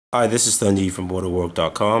Hi, this is Thundy from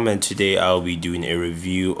Booredatwork.com, and today I'll be doing a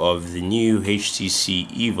review of the new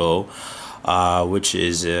HTC EVO, which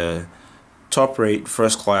is a top-rate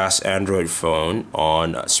first-class Android phone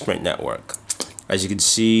on Sprint network. As you can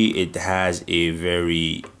see, it has a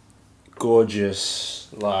very gorgeous,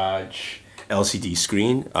 large LCD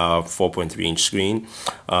screen, 4.3-inch screen.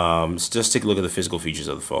 So just take a look at the physical features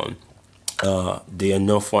of the phone. There are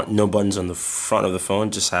no buttons on the front of the phone.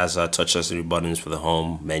 Just has touch sensitive buttons for the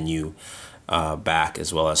home menu, back,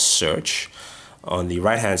 as well as search. On the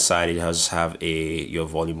right hand side, it does have your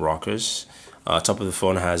volume rockers. Top of the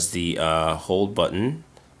phone has the hold button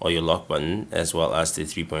or your lock button, as well as the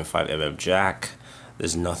 3.5mm jack.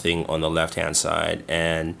 There's nothing on the left hand side,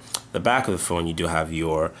 and the back of the phone you do have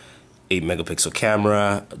your 8-megapixel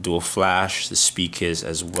camera, dual flash, the speakers,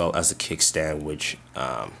 as well as the kickstand, which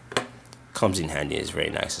comes in handy. Is very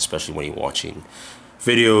nice, especially when you're watching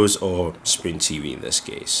videos or Sprint TV in this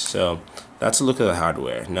case. So that's a look at the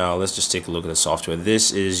hardware. Now let's just take a look at the software.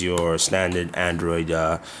 This is your standard Android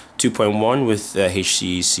 2.1 with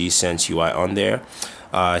HTC Sense UI on there.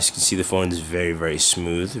 As you can see, the phone is very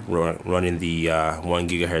smooth, running the 1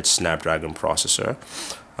 GHz snapdragon processor.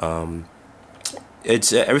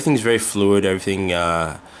 Everything's very fluid. Everything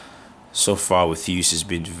so far with use has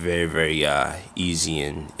been very easy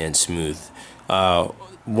and smooth.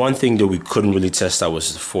 One thing that we couldn't really test out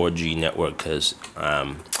was the 4G network, because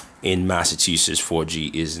in Massachusetts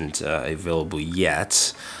 4G isn't available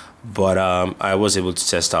yet. But I was able to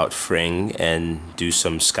test out Fring and do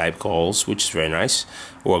some Skype calls, which is very nice.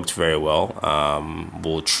 Worked very well.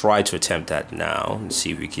 We'll try to attempt that now and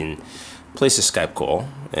see if we can place a Skype call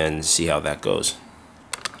and see how that goes.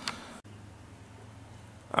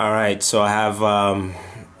 Alright, so I have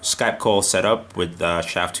Skype call set up with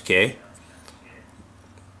Shaft 2K.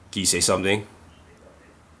 Can you say something?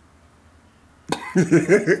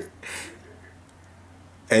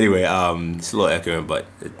 Anyway, it's a little echoing, but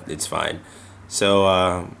it's fine. So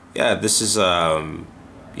yeah, this is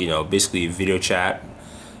basically video chat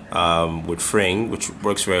with Fring, which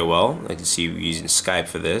works very well. I can see we're using Skype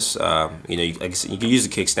for this. You can use the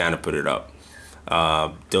kickstand to put it up.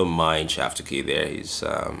 Don't mind Shaft 2K there.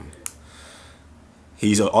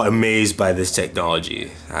 He's amazed by this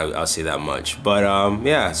technology. I'll say that much. But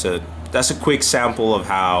yeah, so that's a quick sample of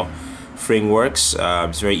how Fring works.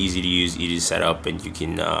 It's very easy to use, easy to set up, and you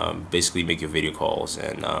can basically make your video calls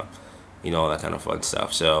and all that kind of fun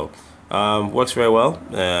stuff. So works very well.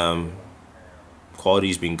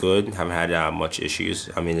 Quality's been good. Haven't had much issues.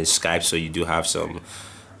 I mean, it's Skype, so you do have some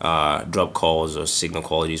drop calls or signal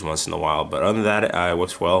qualities once in a while, but other than that, it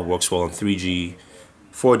works well. Works well on 3G,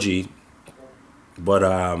 4G, but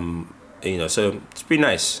so it's pretty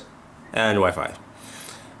nice, and Wi-Fi.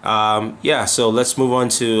 Yeah, so let's move on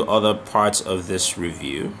to other parts of this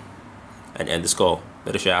review and end this call.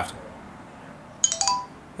 Let it shaft.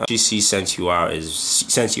 HTC Sense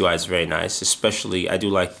UI is very nice, especially I do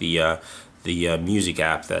like the music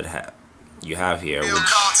app that you have here,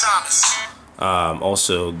 which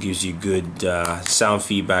also gives you good sound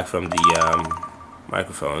feedback from the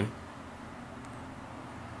microphone.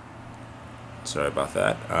 Sorry about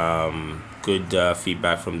that. Good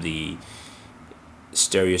feedback from the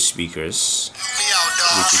stereo speakers,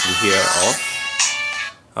 which you can hear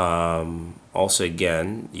off. Also,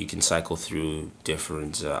 again, you can cycle through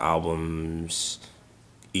different albums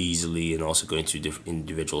easily, and also going through different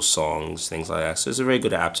individual songs, things like that. So it's a very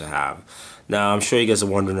good app to have. Now, I'm sure you guys are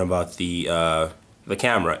wondering about the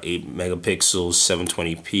camera, 8 megapixels,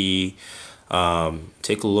 720p.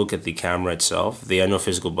 Take a look at the camera itself. There are no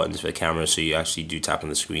physical buttons for the camera, so you actually do tap on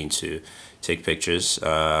the screen to take pictures.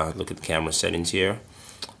 Look at the camera settings here.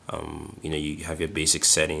 You have your basic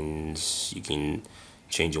settings. You can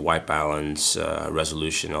change your white balance,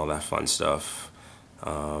 resolution, all that fun stuff.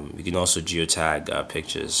 You can also geotag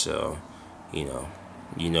pictures, so you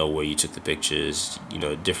know where you took the pictures.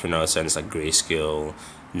 Different other settings like grayscale,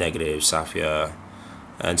 negative, sepia,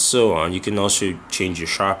 and so on. You can also change your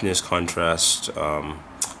sharpness, contrast,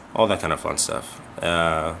 all that kind of fun stuff.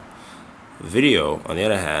 Video, on the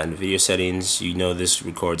other hand, video settings. This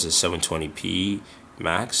records at 720p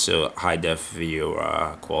max, so high def video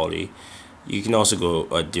quality. You can also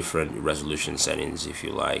go different resolution settings if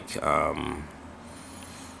you like.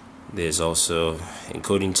 There's also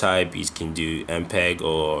encoding type. You can do MPEG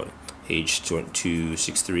or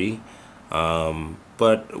H.263.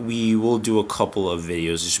 But we will do a couple of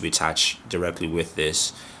videos just to be attached directly with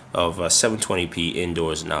this of 720p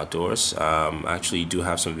indoors and outdoors. Actually, you do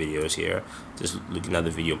have some videos here. Just looking at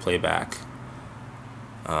the video playback.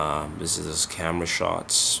 This is camera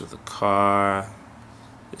shots with a car.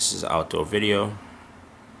 This is outdoor video.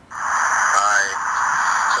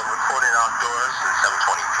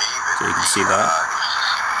 see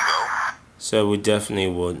that. So we definitely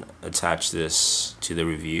would attach this to the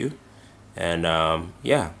review. And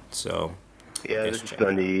yeah, so yeah, this is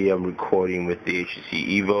Sunday. I'm recording with the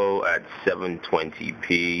HTC EVO at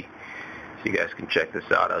 720p. So you guys can check this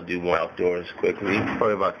out. I'll do one outdoors quickly,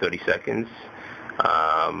 probably about 30 seconds.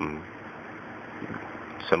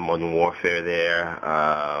 Some Modern Warfare there.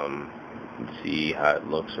 See how it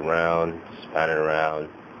looks around, span it around.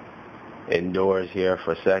 Indoors here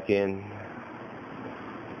for a second.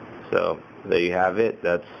 So there you have it.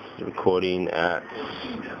 That's recording at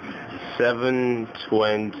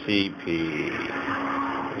 720p. You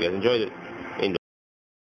guys enjoyed it? Indoors.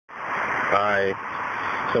 Alright.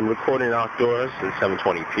 So I'm recording outdoors in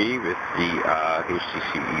 720p with the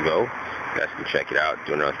HTC EVO. You guys can check it out,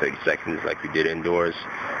 doing around 30 seconds like we did indoors.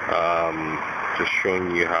 Just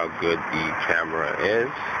showing you how good the camera is,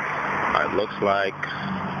 how it looks like,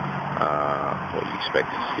 what you expect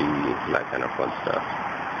to see, that kind of fun stuff.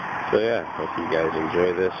 So yeah, hope you guys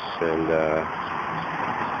enjoy this and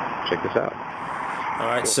check this out.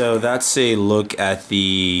 Alright, so that's a look at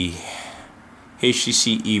the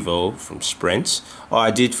HTC EVO from Sprint. Oh, I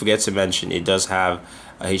did forget to mention it does have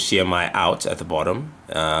a HDMI out at the bottom,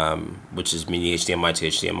 which is mini HDMI to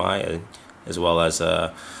HDMI, as well as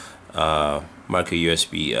a micro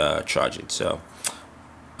USB charging. So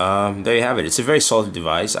there you have it. It's a very solid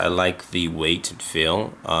device. I like the weight and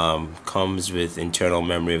feel. Comes with internal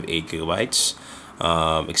memory of 8 gigabytes,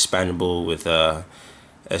 expandable with a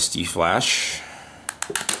SD flash.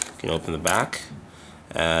 You can open the back,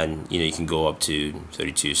 and you can go up to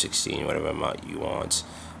 32, 16, whatever amount you want.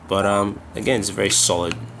 But again, it's a very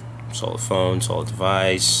solid phone, solid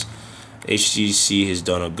device. HTC has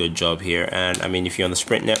done a good job here, and I mean, if you're on the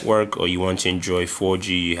Sprint network or you want to enjoy 4G,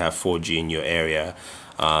 you have 4G in your area,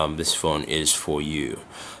 this phone is for you.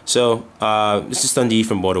 So this is Dundee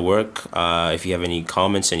from Booredatwork. If you have any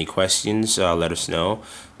comments, any questions, let us know.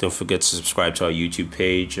 Don't forget to subscribe to our YouTube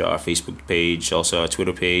page, our Facebook page, also our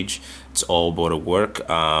Twitter page. It's all Booredatwork.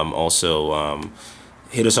 Also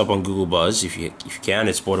hit us up on Google Buzz if you can.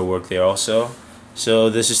 It's Booredatwork there also. So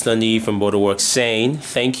this is Dundee from Booredatwork saying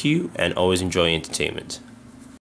thank you and always enjoy entertainment.